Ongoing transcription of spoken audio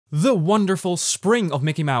The Wonderful Spring of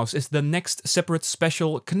Mickey Mouse is the next separate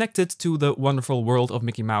special connected to the Wonderful World of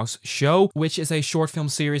Mickey Mouse show, which is a short film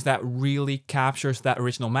series that really captures that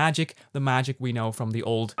original magic, the magic we know from the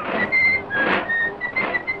old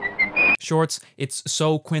shorts. It's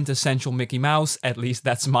so quintessential Mickey Mouse, at least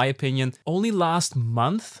that's my opinion. Only last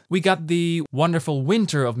month we got the Wonderful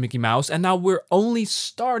Winter of Mickey Mouse, and now we're only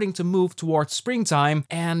starting to move towards springtime.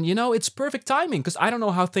 And you know, it's perfect timing, because I don't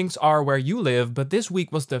know how things are where you live, but this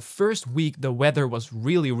week was the first week the weather was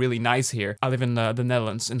really nice here. I live in the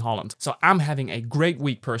Netherlands, in Holland, so I'm having a great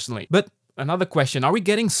week personally. But another question, are we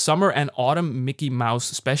getting summer and autumn Mickey Mouse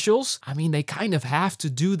specials? I mean, they kind of have to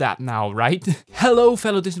do that now, right? Hello,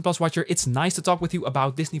 fellow Disney Plus watcher. It's nice to talk with you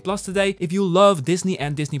about Disney Plus today. If you love Disney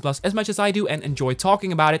and Disney Plus as much as I do and enjoy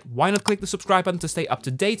talking about it, why not click the subscribe button to stay up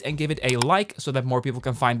to date and give it a like so that more people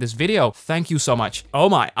can find this video. Thank you so much. Oh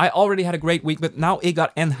my, I already had a great week, but now it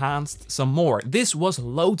got enhanced some more. This was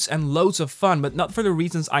loads and loads of fun, but not for the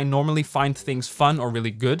reasons I normally find things fun or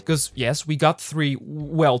really good. Because yes, we got 3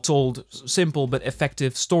 well-told, simple but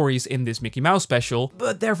effective stories in this Mickey Mouse special,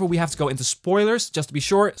 but therefore we have to go into spoilers. Just to be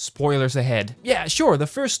sure, spoilers ahead. Yeah, sure, the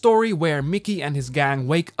first story where Mickey and his gang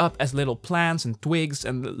wake up as little plants and twigs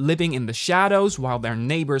and living in the shadows while their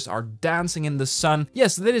neighbors are dancing in the sun.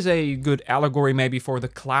 Yes, that is a good allegory maybe for the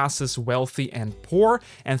classes wealthy and poor,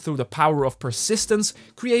 and through the power of persistence,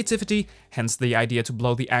 creativity, hence the idea to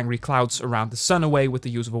blow the angry clouds around the sun away with the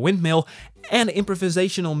use of a windmill, and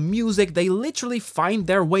improvisational music, they literally find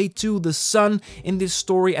their way to the sun in this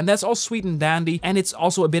story, and that's all sweet and dandy, and it's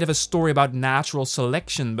also a bit of a story about natural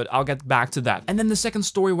selection, but I'll get back to that. And then the second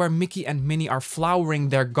story where Mickey and Minnie are flowering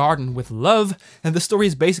their garden with love, and the story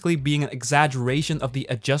is basically being an exaggeration of the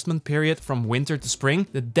adjustment period from winter to spring,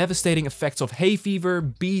 the devastating effects of hay fever,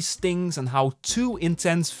 bee stings, and how too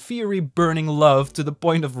intense, fiery burning love to the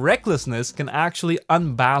point of recklessness can actually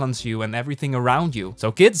unbalance you and everything around you.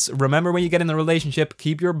 So kids, remember when you get in a relationship,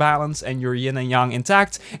 keep your balance and your yin and yang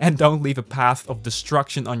intact, and don't leave a path of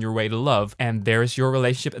destruction on your way to love. And there's your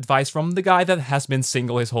relationship advice from the guy that has been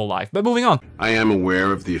single his whole life. But moving on. I am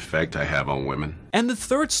aware of the effect I have on women. And the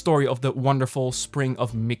third story of the Wonderful Spring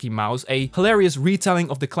of Mickey Mouse, a hilarious retelling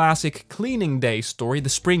of the classic cleaning day story, the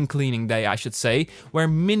spring cleaning day I should say, where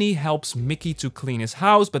Minnie helps Mickey to clean his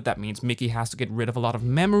house, but that means Mickey has to get rid of a lot of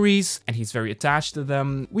memories, and he's very attached to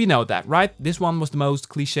them. We know that, right? This one was the most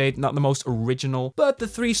cliched, not the most original, but the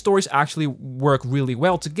 3 stories actually work really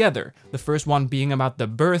well together. The first one being about the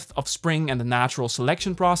birth of spring and the natural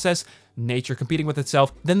selection process, nature competing with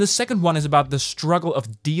itself. Then the second one is about the struggle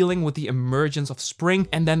of dealing with the emergence of spring.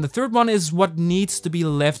 And then the third one is what needs to be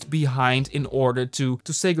left behind in order to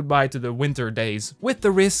say goodbye to the winter days. With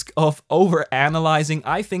the risk of over-analyzing,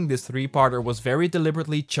 I think this 3-parter was very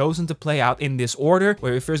deliberately chosen to play out in this order,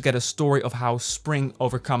 where we first get a story of how spring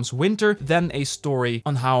overcomes winter, then a story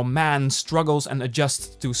on how man struggles and adjusts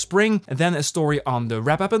to spring, and then a story on the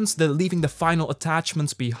wrap-uppance, the leaving the final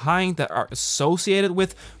attachments behind that are associated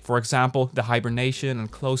with, for example, the hibernation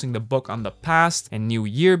and closing the book on the past, and new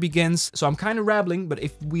year begins. So I'm kind of rambling, but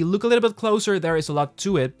if we look a little bit closer, there is a lot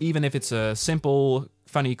to it, even if it's a simple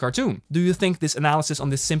funny cartoon. Do you think this analysis on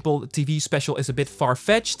this simple TV special is a bit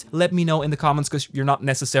far-fetched? Let me know in the comments, because you're not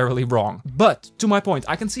necessarily wrong. But to my point,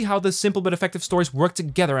 I can see how the simple but effective stories work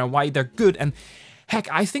together and why they're good, and heck,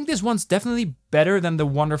 I think this one's definitely better than the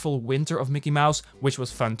Wonderful Winter of Mickey Mouse, which was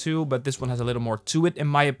fun too, but this one has a little more to it in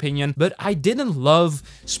my opinion. But I didn't love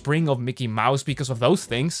Spring of Mickey Mouse because of those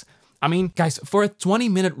things. I mean, guys, for a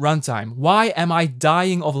 20-minute runtime, why am I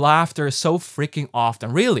dying of laughter so freaking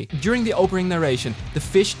often? Really? During the opening narration, the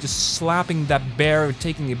fish just slapping that bear,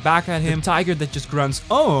 taking it back at him, the tiger that just grunts,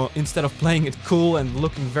 oh, instead of playing it cool and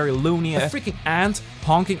looking very loony, a freaking ant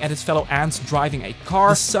honking at his fellow ants driving a car,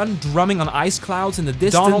 the sun drumming on ice clouds in the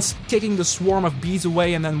distance, Donald kicking the swarm of bees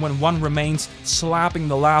away, and then when one remains, slapping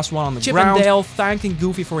the last one on the ground, Chip and Dale thanking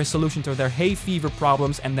Goofy for his solution to their hay fever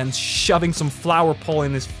problems, and then shoving some flower pole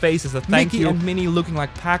in his face as a thank you, and Minnie looking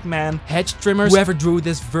like Pac-Man, hedge trimmers. Whoever drew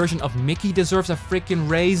this version of Mickey deserves a freaking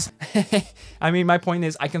raise. I mean, my point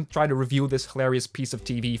is, I can try to review this hilarious piece of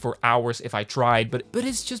TV for hours if I tried, but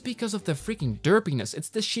it's just because of the freaking derpiness. It's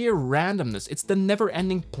the sheer randomness. It's the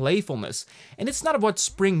never-ending playfulness. And it's not what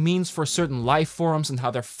spring means for certain life forms and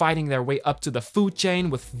how they're fighting their way up to the food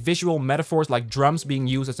chain with visual metaphors like drums being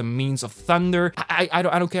used as a means of thunder. I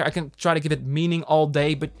don't care. I can try to give it meaning all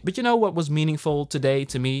day, but you know what was meaningful today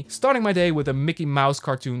to me? Starting my day with a Mickey Mouse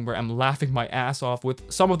cartoon where I'm laughing my ass off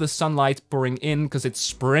with some of the sunlight pouring in because it's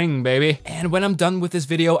spring, baby. And when I'm done with this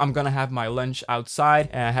video, I'm gonna have my lunch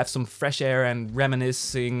outside, have some fresh air and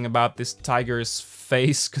reminiscing about this tiger's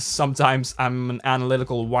face, because sometimes I'm an animal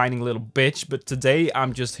analytical, whining little bitch, but today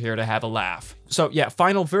I'm just here to have a laugh. So yeah,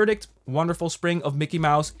 final verdict, Wonderful Spring of Mickey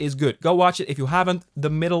Mouse is good. Go watch it if you haven't. The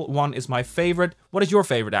middle one is my favorite. What is your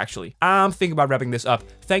favorite, actually? I'm thinking about wrapping this up.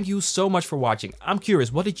 Thank you so much for watching. I'm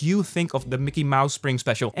curious, what did you think of the Mickey Mouse Spring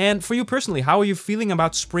Special? And for you personally, how are you feeling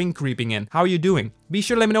about spring creeping in? How are you doing? Be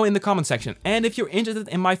sure to let me know in the comment section. And if you're interested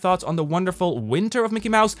in my thoughts on the wonderful winter of Mickey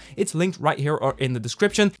Mouse, it's linked right here or in the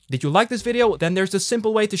description. Did you like this video? Then there's a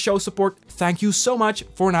simple way to show support. Thank you so much.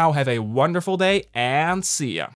 For now, have a wonderful day and see ya.